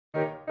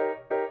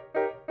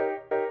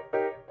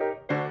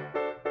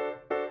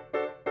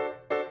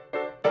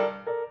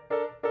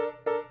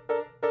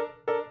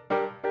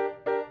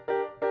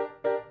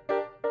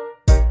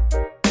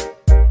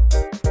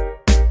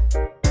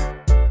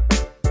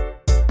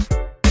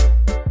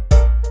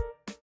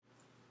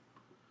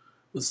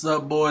What's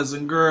up, boys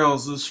and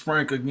girls? This is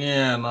Frank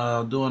again,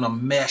 doing a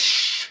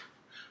mesh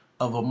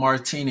of a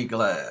martini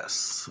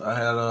glass. I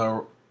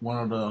had one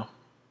of the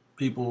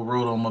people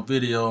wrote on my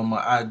video, my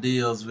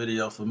ideas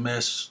video for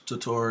mesh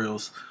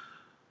tutorials,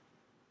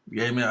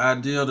 gave me an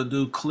idea to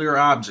do clear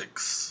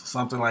objects,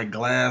 something like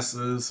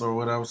glasses or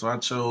whatever. So I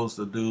chose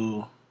to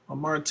do a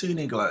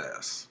martini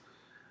glass.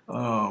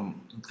 The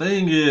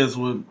thing is,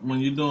 when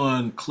you're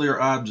doing clear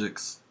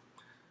objects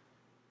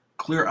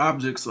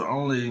are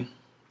only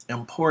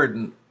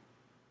important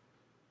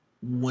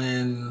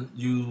when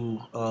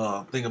you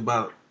think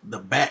about the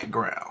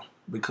background,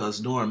 because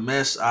doing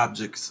mesh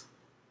objects,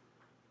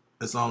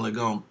 it's only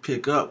going to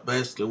pick up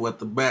basically what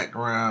the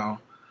background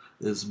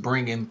is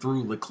bringing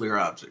through the clear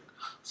object.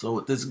 So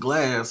with this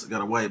glass, it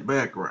got a white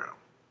background,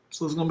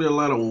 so it's going to be a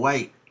lot of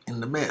white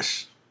in the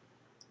mesh.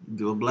 You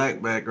do a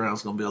black background,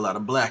 it's going to be a lot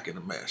of black in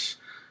the mesh.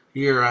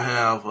 Here I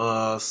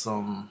have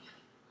some,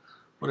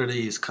 what are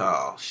these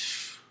called?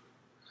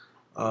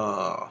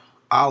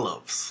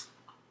 Olives,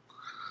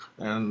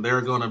 and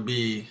they're going to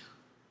be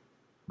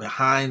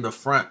behind the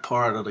front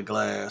part of the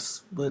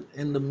glass, but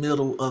in the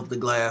middle of the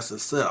glass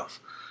itself,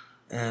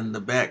 and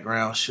the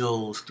background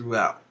shows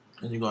throughout.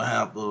 And you're going to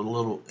have the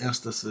little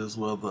instances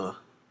where the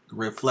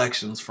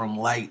reflections from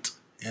light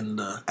in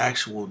the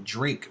actual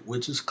drink,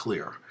 which is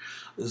clear,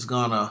 is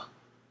gonna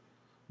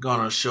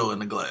show in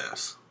the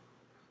glass.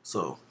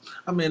 So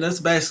I mean, that's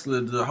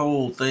basically the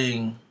whole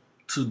thing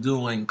to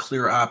doing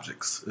clear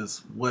objects,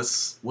 is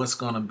what's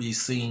going to be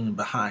seen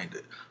behind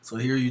it. So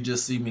here you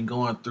just see me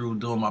going through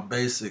doing my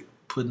basic,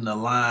 putting the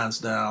lines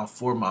down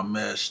for my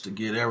mesh to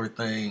get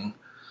everything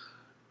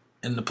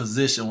in the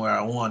position where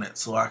I want it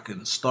so I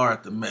can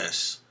start the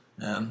mesh.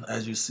 And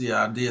as you see,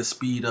 I did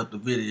speed up the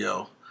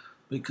video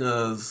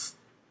because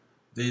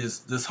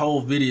this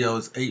whole video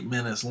is 8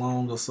 minutes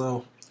long or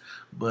so,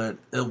 but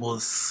it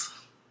was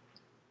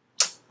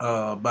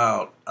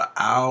about an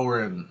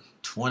hour and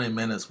 20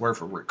 minutes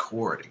worth of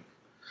recording.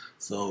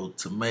 So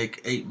to make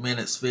 8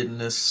 minutes fit in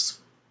this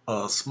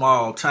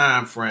small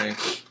time frame,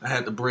 I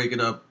had to break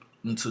it up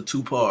into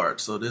two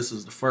parts. So this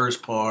is the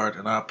first part,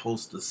 and I'll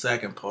post the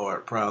second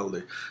part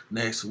probably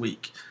next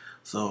week.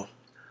 So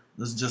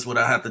this is just what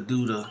I have to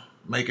do to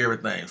make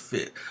everything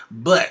fit.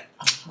 But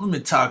let me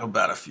talk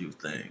about a few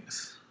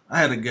things. I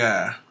had a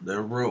guy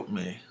that wrote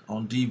me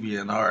on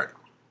DeviantArt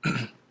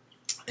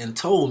and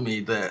told me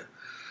that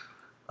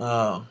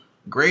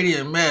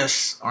gradient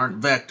mesh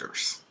aren't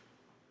vectors.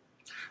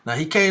 Now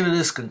he came to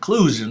this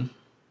conclusion,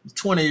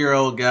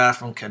 20-year-old guy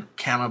from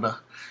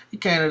Canada. He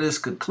came to this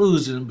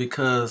conclusion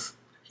because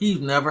he's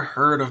never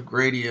heard of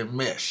gradient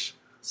mesh.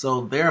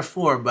 So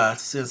therefore,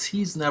 since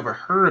he's never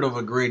heard of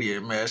a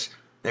gradient mesh,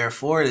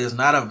 therefore it is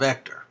not a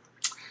vector.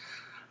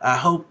 I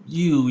hope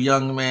you,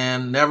 young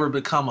man, never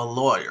become a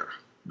lawyer,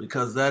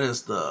 because that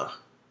is the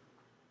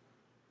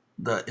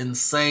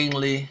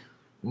insanely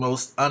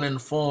most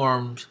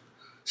uninformed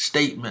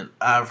statement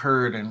I've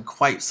heard in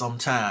quite some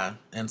time,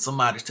 and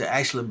somebody to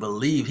actually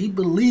believe he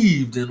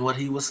believed in what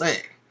he was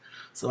saying.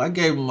 So I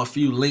gave him a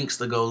few links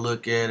to go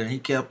look at, and he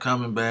kept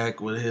coming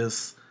back with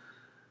his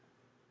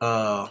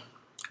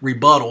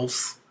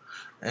rebuttals,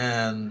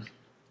 and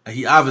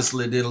he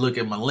obviously didn't look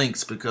at my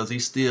links because he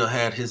still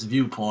had his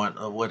viewpoint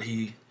of what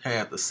he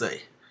had to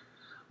say.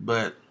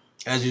 But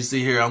as you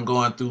see here, I'm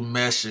going through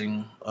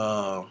meshing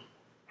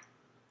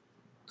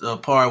the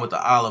part with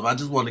the olive. I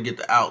just want to get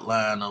the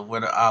outline of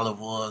where the olive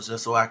was,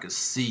 just so I could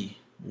see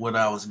what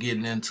I was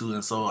getting into,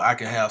 and so I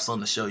can have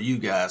something to show you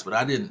guys. But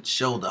I didn't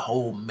show the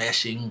whole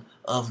meshing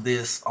of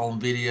this on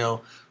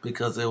video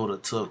because it would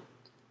have took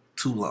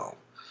too long.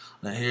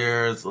 Now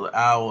here's an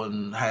hour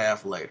and a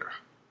half later,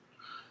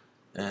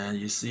 and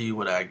you see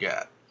what I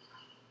got.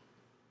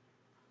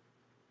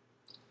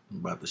 I'm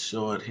about to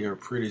show it here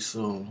pretty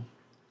soon.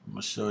 I'm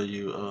gonna show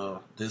you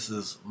this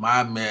is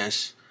my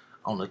mesh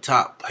on the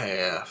top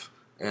half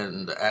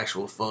and the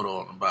actual photo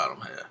on the bottom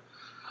half.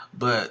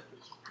 But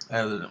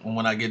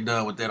when I get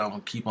done with that, I'm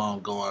gonna keep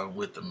on going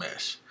with the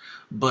mesh.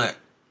 But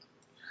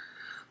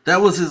that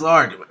was his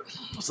argument.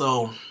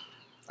 So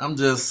I'm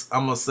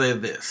gonna say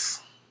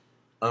this: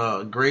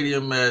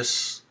 gradient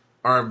mesh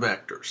are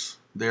vectors.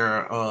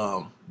 They're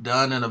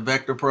done in a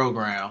vector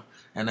program,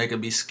 and they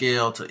can be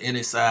scaled to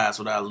any size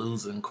without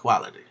losing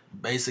quality.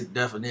 Basic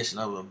definition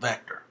of a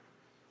vector.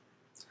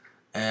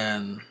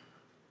 And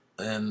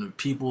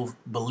people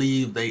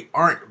believe they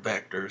aren't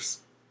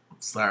vectors.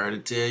 Sorry to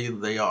tell you,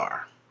 they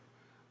are.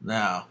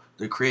 Now,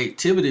 the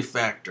creativity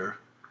factor,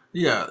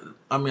 yeah,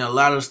 I mean, a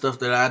lot of the stuff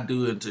that I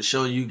do and to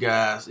show you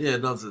guys, yeah,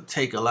 it doesn't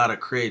take a lot of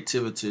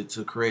creativity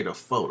to create a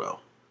photo,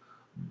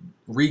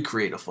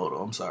 recreate a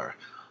photo, I'm sorry.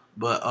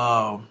 But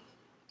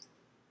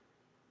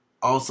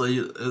also,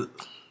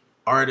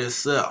 art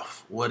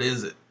itself, what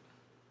is it?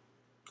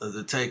 Does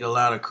it take a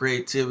lot of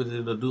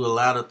creativity to do a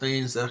lot of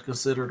things that's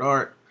considered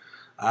art?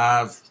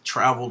 I've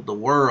traveled the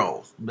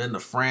world, been to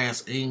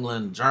France,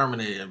 England,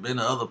 Germany, and been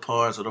to other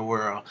parts of the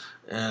world,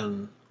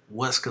 and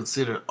what's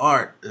considered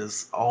art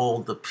is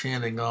all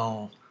depending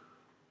on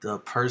the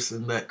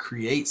person that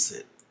creates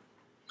it.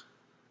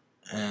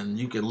 And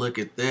you can look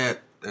at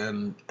that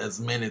and as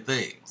many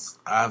things.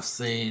 I've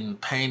seen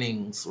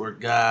paintings where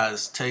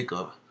guys take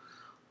a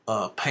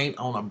paint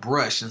on a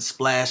brush and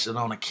splash it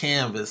on a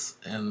canvas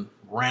and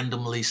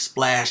randomly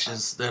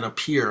splashes that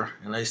appear,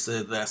 and they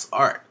said that's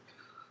art.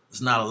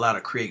 It's not a lot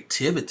of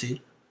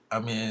creativity. I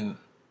mean,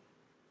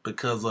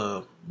 because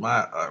an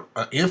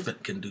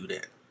infant can do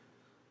that.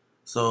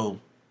 So,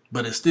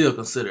 but it's still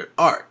considered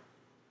art.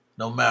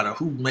 No matter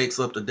who makes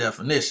up the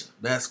definition,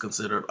 that's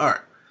considered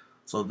art.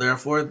 So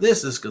therefore,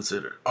 this is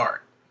considered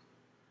art.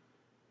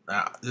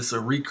 Now, it's a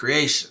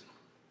recreation.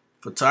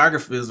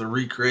 Photography is a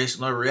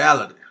recreation of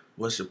reality.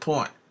 What's your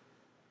point?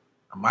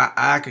 My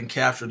eye can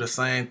capture the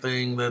same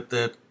thing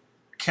that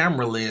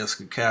camera lens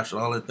can capture.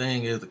 The only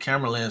thing is the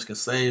camera lens can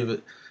save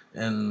it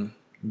and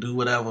do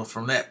whatever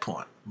from that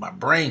point. My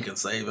brain can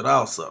save it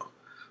also.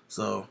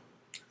 So,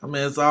 I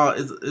mean,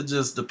 it's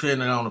just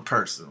depending on the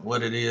person,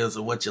 what it is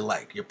or what you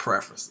like, your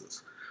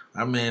preferences.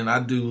 I mean, I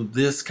do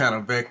this kind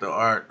of vector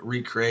art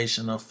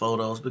recreation of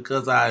photos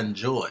because I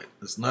enjoy it.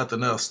 There's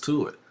nothing else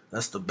to it.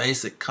 That's the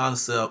basic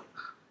concept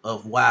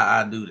of why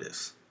I do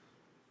this.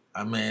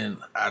 I mean,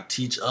 I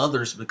teach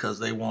others because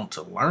they want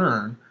to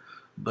learn,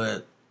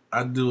 but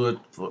I do it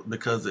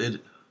because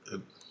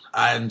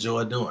I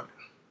enjoy doing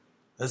it.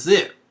 That's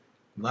it.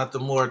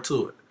 Nothing more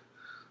to it.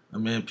 I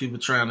mean, people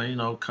trying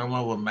to, come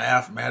up with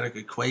mathematical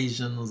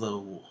equations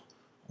of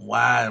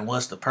why and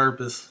what's the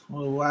purpose.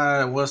 Well,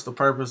 why and what's the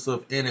purpose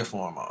of any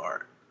form of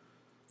art?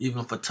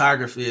 Even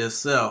photography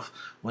itself,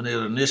 when it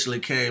initially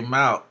came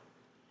out,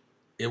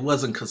 it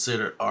wasn't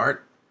considered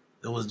art.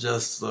 It was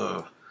just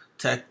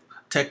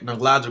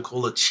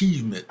technological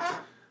achievement,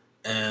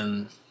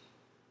 and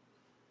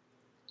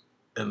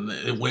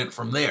it went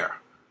from there.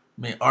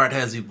 I mean, art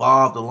has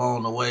evolved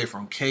along the way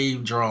from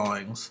cave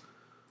drawings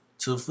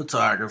to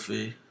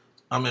photography.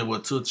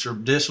 To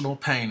traditional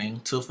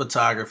painting, to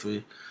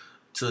photography,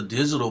 to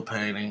digital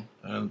painting,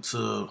 and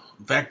to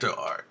vector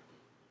art.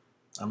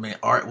 I mean,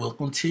 art will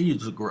continue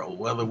to grow,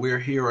 whether we're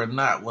here or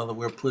not, whether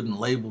we're putting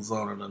labels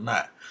on it or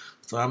not.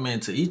 So, I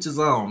mean, to each his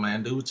own,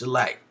 man. Do what you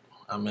like.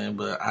 I mean,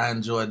 but I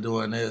enjoy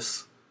doing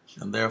this,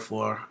 and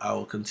therefore I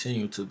will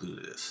continue to do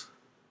this.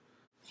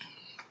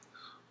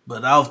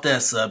 But off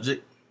that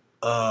subject,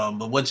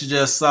 but what you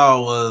just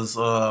saw was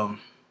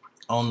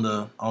on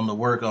the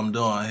work I'm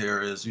doing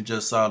here is you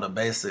just saw the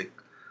basic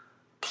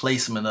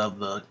placement of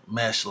the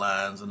mesh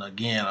lines, and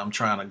again I'm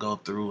trying to go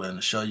through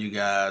and show you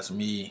guys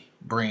me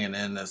bringing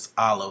in this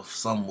olive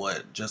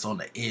somewhat just on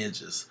the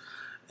edges,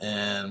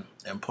 and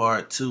in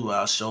part two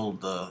I'll show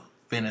the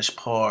finished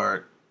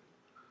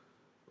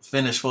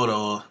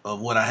photo of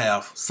what I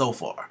have so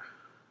far,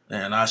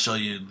 and I'll show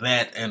you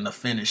that and the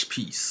finished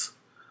piece.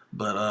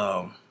 But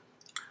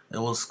it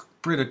was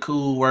pretty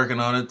cool working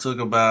on it. It took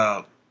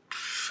about,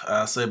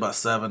 I'll say, about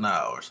 7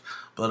 hours.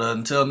 But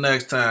until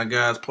next time,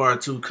 guys,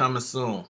 part two coming soon.